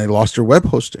 and they lost their web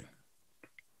hosting.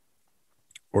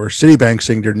 Or Citibank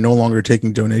saying they're no longer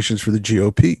taking donations for the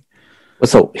GOP.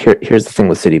 So here's the thing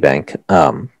with Citibank.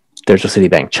 There's a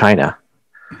Citibank China.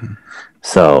 Mm-hmm.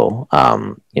 So,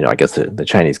 I guess the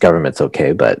Chinese government's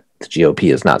okay, but the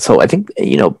GOP is not. So I think,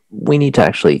 we need to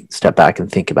actually step back and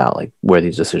think about like where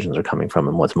these decisions are coming from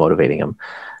and what's motivating them.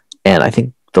 And I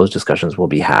think those discussions will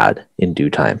be had in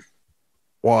due time.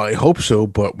 Well, I hope so.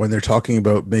 But when they're talking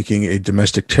about making a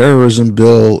domestic terrorism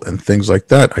bill and things like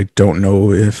that, I don't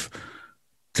know if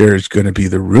there's going to be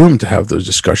the room to have those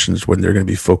discussions when they're going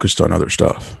to be focused on other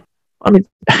stuff. I mean,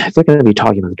 they're going to be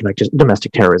talking about the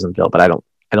domestic terrorism bill, but I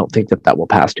don't think that will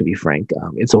pass, to be frank.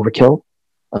 It's overkill.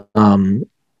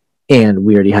 And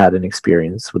we already had an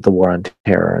experience with the War on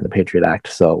Terror and the Patriot Act.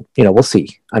 So, we'll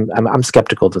see. I'm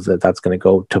skeptical that that's going to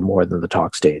go to more than the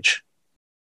talk stage.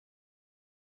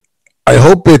 I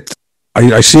hope it.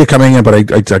 I see it coming in, but I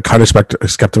kind of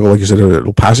skeptical, like you said,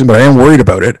 it'll pass in, but I am worried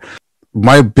about it.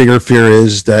 My bigger fear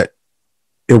is that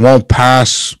it won't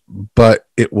pass, but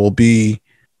it will be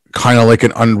kind of like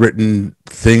an unwritten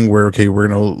thing where, okay, we're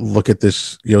going to look at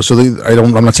this, so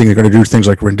I'm not saying they're going to do things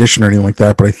like rendition or anything like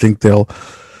that, but I think they'll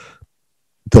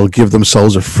give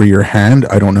themselves a freer hand.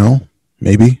 I don't know,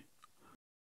 maybe.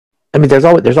 I mean, there's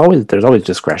always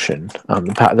discretion.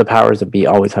 The powers that be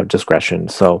always have discretion.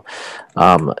 So,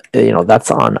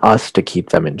 that's on us to keep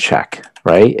them in check,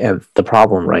 right? And the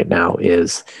problem right now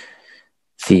is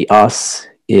the us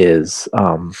is,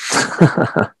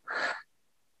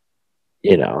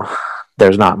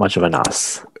 there's not much of an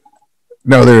us.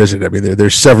 No, there isn't. I mean,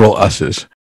 there's several us's.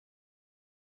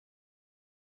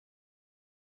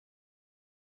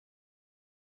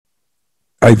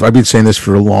 I've been saying this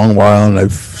for a long while, and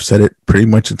I've said it pretty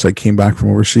much since I came back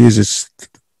from overseas.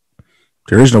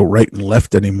 There is no right and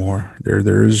left anymore.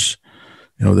 There's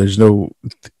no.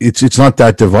 It's not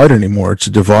that divide anymore. It's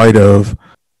a divide of,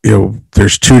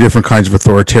 there's two different kinds of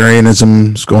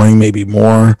authoritarianisms going, maybe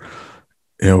more.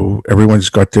 Everyone's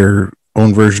got their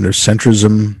own version of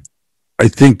centrism. I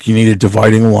think you need a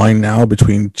dividing line now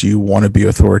between, do you want to be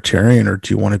authoritarian or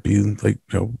do you want to be like,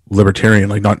 libertarian,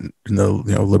 like not in the,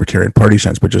 libertarian party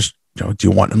sense, but just, do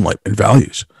you want enlightenment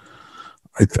values?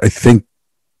 I think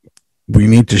we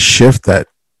need to shift that,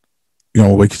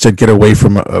 like you said, get away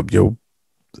from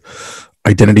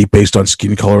identity based on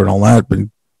skin color and all that, but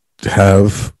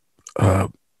have,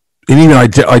 and even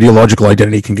ideological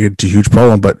identity can get into a huge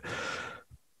problem, but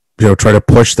try to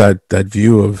push that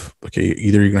view of, okay,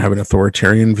 either you're going to have an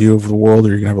authoritarian view of the world or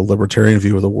you're going to have a libertarian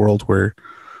view of the world where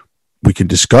we can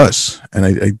discuss. And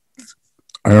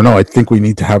I don't know. I think we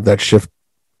need to have that shift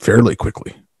fairly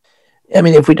quickly. I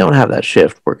mean, if we don't have that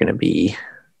shift, we're going to be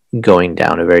going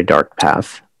down a very dark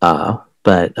path.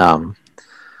 But I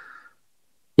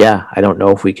don't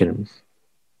know if we can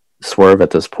swerve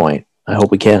at this point. I hope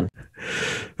we can.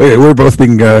 Okay, we're both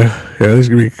being this is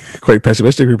gonna be quite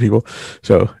pessimistic for people.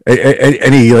 So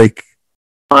any like,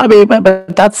 I mean,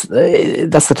 but that's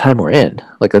the time we're in.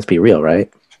 Like, let's be real,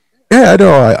 right? Yeah, I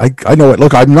know. I know it.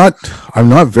 Look, I'm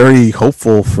not very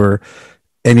hopeful for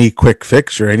any quick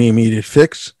fix or any immediate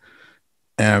fix.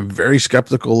 And I'm very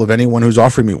skeptical of anyone who's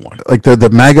offering me one. Like the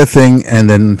MAGA thing, and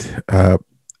then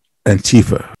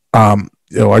Antifa. I'm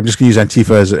just gonna use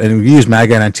Antifa and we use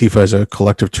MAGA and Antifa as a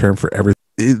collective term for everything.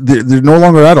 They're no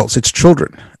longer adults. It's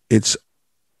children.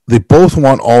 They both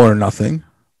want all or nothing.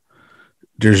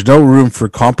 There's no room for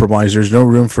compromise. There's no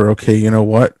room for, okay, you know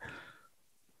what?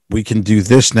 We can do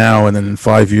this now, and then in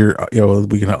 5 years,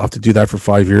 we can have to do that for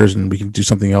 5 years, and we can do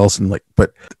something else.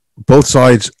 But both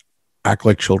sides act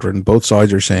like children. Both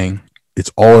sides are saying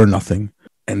it's all or nothing,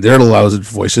 and they're the loudest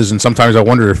voices. And sometimes I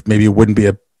wonder if maybe it wouldn't be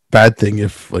a bad thing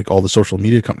if, like, all the social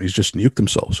media companies just nuke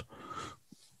themselves.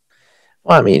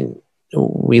 Well, I mean,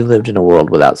 we lived in a world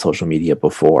without social media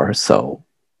before, so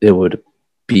it would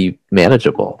be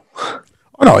manageable.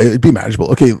 Oh, no, it'd be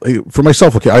manageable. Okay, for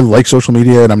myself, okay, I like social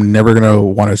media, and I'm never gonna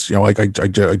want to, like I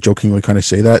jokingly kind of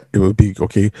say that it would be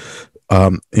okay.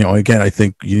 Again, I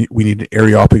think we need an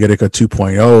Areopagitica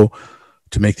 2.0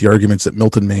 to make the arguments that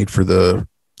Milton made for the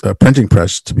printing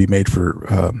press to be made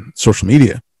for social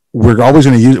media. We're always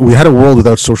going to use. We had a world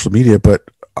without social media, but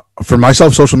for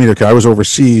myself, social media. Okay, I was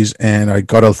overseas, and I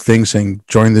got a thing saying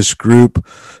join this group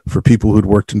for people who'd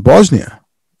worked in Bosnia,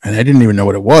 and I didn't even know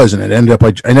what it was. And I ended up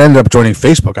joining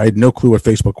Facebook. I had no clue what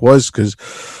Facebook was because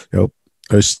I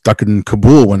was stuck in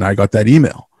Kabul when I got that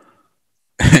email,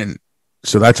 and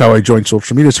so that's how I joined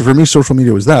social media. So for me, social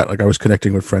media was that. Like, I was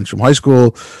connecting with friends from high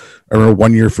school. I remember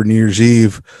one year for New Year's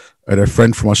Eve, I had a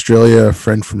friend from Australia, a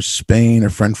friend from Spain, a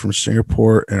friend from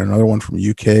Singapore, and another one from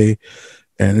UK.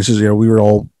 And this is, we were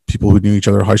all people who knew each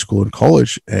other in high school and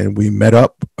college, and we met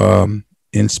up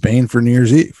in Spain for New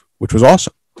Year's Eve, which was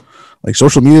awesome. Like,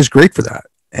 social media is great for that,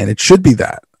 and it should be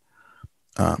that.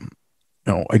 I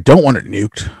don't want it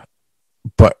nuked,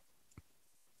 but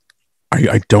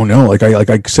I don't know. Like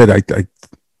I said, I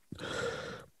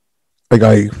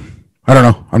don't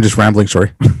know. I'm just rambling.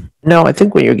 Sorry. No, I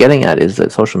think what you're getting at is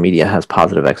that social media has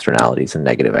positive externalities and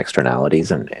negative externalities,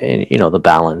 and the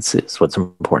balance is what's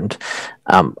important.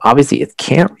 Obviously, it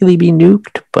can't really be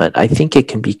nuked, but I think it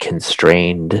can be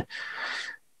constrained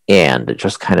and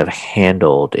just kind of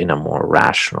handled in a more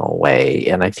rational way.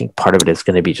 And I think part of it is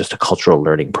going to be just a cultural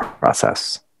learning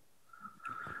process.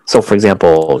 So, for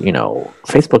example,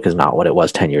 Facebook is not what it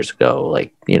was 10 years ago.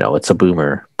 Like, it's a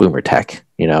boomer tech,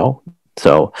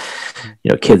 So,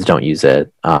 kids don't use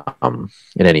it in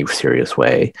any serious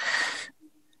way.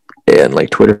 And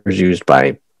like Twitter is used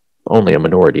by only a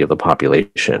minority of the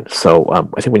population. So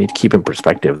I think we need to keep in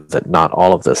perspective that not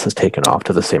all of this has taken off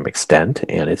to the same extent,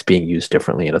 and it's being used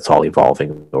differently, and it's all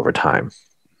evolving over time.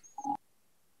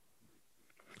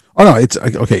 Oh no, it's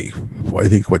okay. I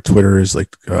think what Twitter is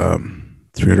like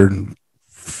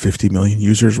 350 million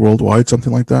users worldwide,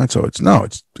 something like that. So it's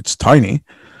tiny.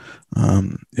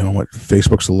 What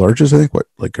Facebook's the largest? I think what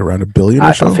like around a billion or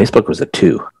I thought so. Facebook was a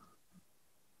two.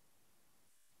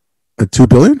 At 2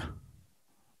 billion.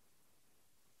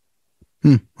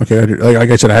 Okay,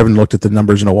 like I said, I haven't looked at the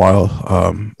numbers in a while.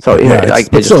 So yeah, I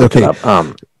but just still looked it okay. up.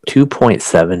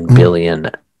 2.7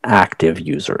 billion active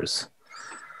users.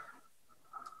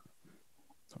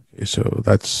 Okay, so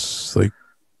that's like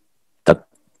That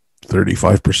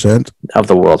 35% of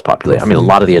the world's population. I mean, a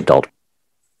lot of the adult.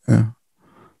 Yeah.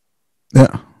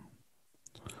 Yeah.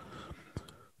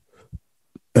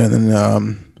 And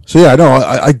then, so yeah, no,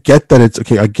 I get that it's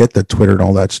okay. I get that Twitter and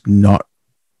all that's not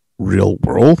real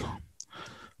world,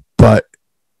 but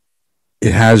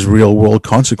it has real world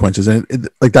consequences. And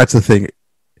like, that's the thing.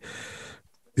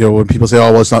 When people say,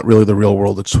 oh, well, it's not really the real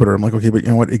world, it's Twitter. I'm like, okay, but you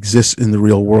know what exists in the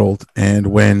real world? And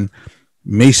when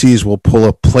Macy's will pull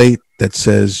a plate that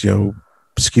says,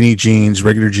 skinny jeans,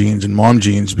 regular jeans, and mom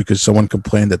jeans because someone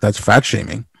complained that that's fat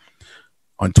shaming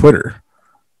on Twitter.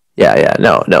 Yeah,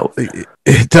 no.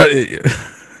 It's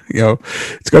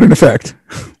got an effect.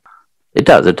 It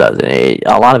does. A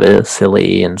lot of it is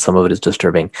silly, and some of it is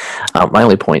disturbing. My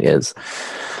only point is,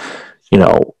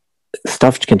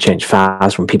 stuff can change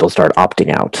fast when people start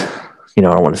opting out.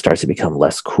 Or when it starts to become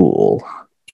less cool,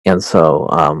 and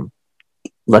so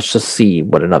let's just see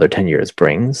what another 10 years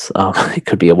brings. It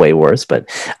could be a way worse, but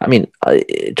I mean,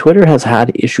 Twitter has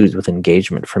had issues with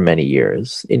engagement for many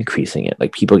years, increasing it.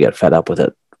 Like people get fed up with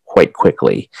it quite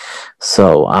quickly.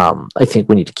 So I think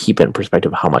we need to keep it in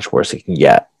perspective how much worse it can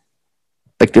get.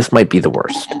 Like this might be the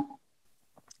worst.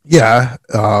 Yeah,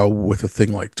 with a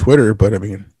thing like Twitter, but I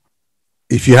mean,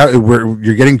 if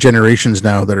you're getting generations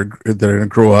now that are going to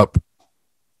grow up,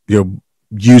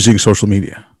 using social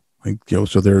media, like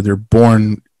so they're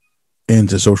born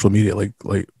into social media. Like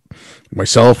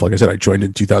myself, like I said, I joined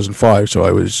in 2005, so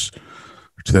I was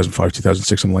 2005,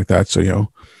 2006, something like that.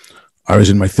 So I was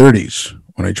in my 30s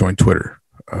when I joined Twitter.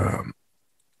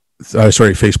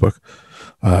 Facebook.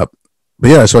 But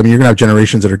yeah, so I mean, you're gonna have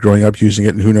generations that are growing up using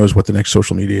it, and who knows what the next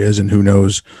social media is, and who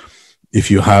knows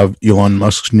if you have Elon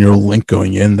Musk's neural link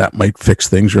going in, that might fix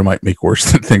things or it might make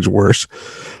things worse.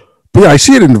 But yeah, I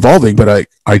see it evolving, but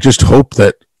I just hope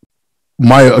that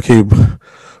my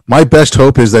best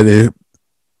hope is that it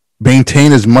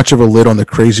maintain as much of a lid on the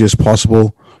craziest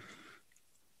possible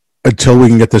until we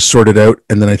can get this sorted out,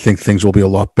 and then I think things will be a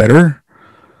lot better.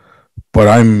 But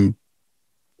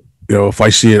if I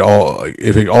see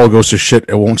if it all goes to shit,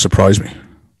 it won't surprise me.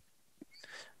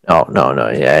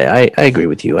 No. Yeah, I agree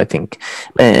with you. I think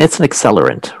it's an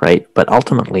accelerant, right? But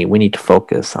ultimately, we need to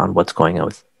focus on what's going on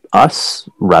with us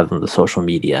rather than the social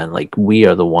media. And like, we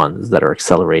are the ones that are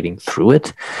accelerating through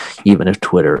it, even if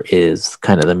Twitter is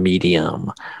kind of the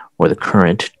medium or the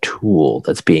current tool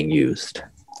that's being used.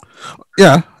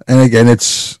 Yeah. And again,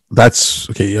 that's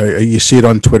okay. You see it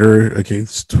on Twitter. Okay.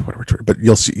 It's whatever Twitter, but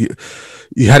you'll see,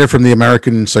 you had it from the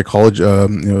American Psychology,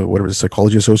 whatever the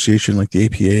Psychology Association, like the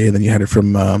APA, and then you had it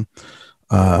from the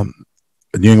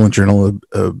New England Journal.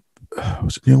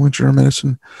 Was it New England Journal of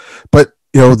Medicine? But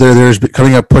there's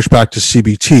coming up pushback to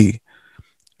CBT,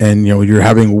 and you're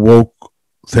having woke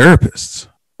therapists.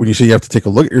 When you say you have to take a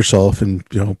look at yourself, and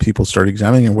people start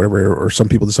examining and whatever, or some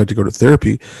people decide to go to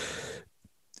therapy.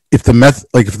 If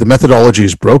the methodology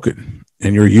is broken,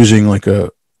 and you're using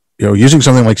using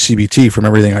something like CBT, from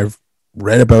everything I've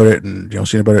read about it and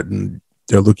seen about it, and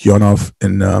Luke Yonoff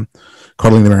in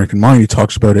Coddling the American Mind, he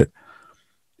talks about it.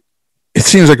 It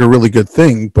seems like a really good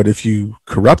thing, but if you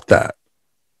corrupt that,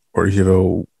 or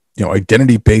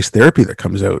identity-based therapy that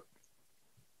comes out,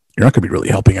 you're not going to be really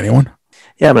helping anyone.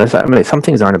 Yeah, but I mean, some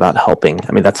things aren't about helping.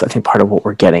 I mean, that's I think part of what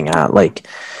we're getting at. Like,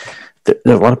 there's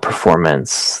a lot of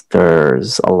performance.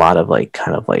 There's a lot of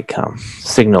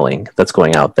signaling that's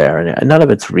going out there, and none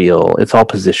of it's real. It's all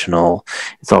positional.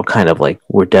 It's all kind of like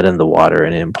we're dead in the water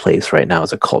and in place right now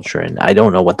as a culture. And I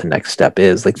don't know what the next step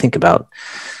is. Like, think about,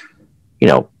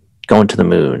 going to the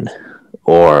moon,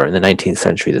 or in the 19th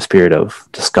century, the spirit of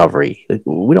discovery. Like,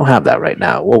 we don't have that right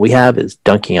now. What we have is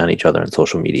dunking on each other on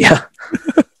social media.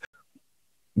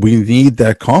 We need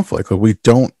that conflict. Like, we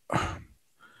don't.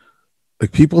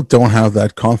 Like, people don't have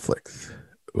that conflict.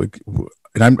 Like,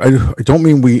 and I don't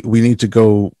mean we need to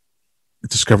go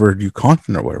discover a new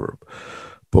continent or whatever,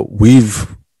 but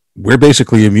we're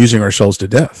basically amusing ourselves to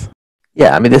death.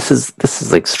 Yeah, I mean, this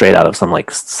is like straight out of some like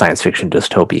science fiction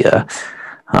dystopia.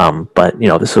 But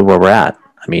this is where we're at.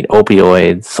 I mean,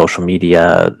 opioids, social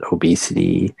media,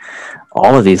 obesity,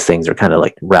 all of these things are kind of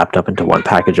like wrapped up into one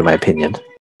package, in my opinion.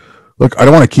 Look, I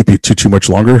don't want to keep you too much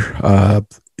longer.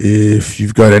 If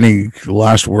you've got any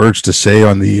last words to say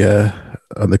on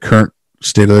the current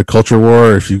state of the culture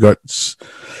war, if you've got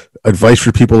advice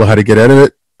for people how to get out of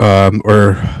it,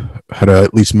 or how to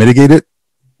at least mitigate it,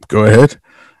 go ahead.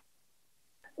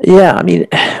 Yeah, I mean,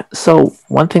 so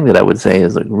one thing that I would say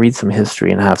is like read some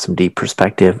history and have some deep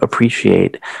perspective.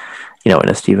 Appreciate, in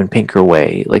a Steven Pinker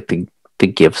way, like the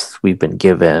gifts we've been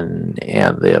given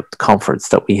and the comforts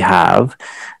that we have.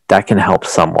 That can help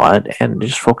somewhat, and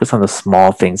just focus on the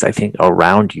small things I think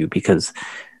around you, because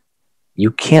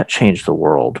you can't change the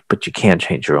world, but you can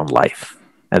change your own life.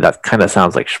 And that kind of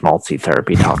sounds like schmaltzy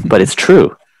therapy talk, but it's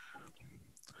true.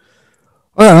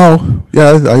 I don't know.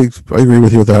 Yeah, I agree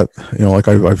with you with that. Like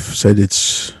I've said,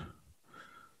 it's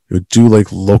do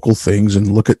like local things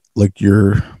and look at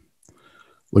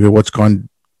what's gone.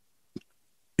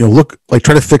 Look like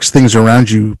try to fix things around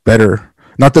you better.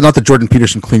 Not the Jordan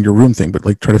Peterson clean your room thing, but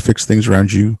like try to fix things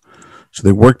around you so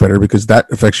they work better, because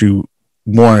that affects you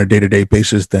more on a day to day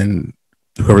basis than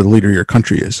whoever the leader of your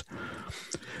country is.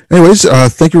 Anyways,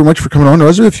 thank you very much for coming on,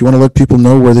 Razib. If you want to let people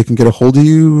know where they can get a hold of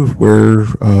you, where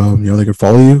they can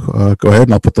follow you, go ahead,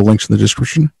 and I'll put the links in the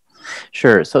description.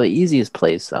 Sure. So the easiest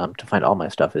place to find all my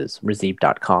stuff is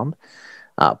razib.com.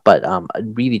 But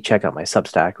really check out my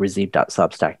Substack,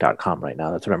 razib.substack.com right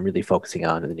now. That's what I'm really focusing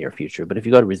on in the near future. But if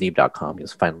you go to razib.com, you'll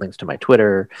find links to my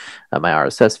Twitter, my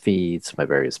RSS feeds, my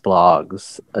various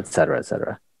blogs, etc.,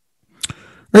 etc.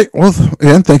 Great. Well,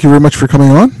 again, thank you very much for coming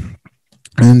on.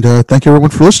 And thank you everyone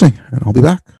for listening. And I'll be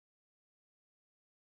back.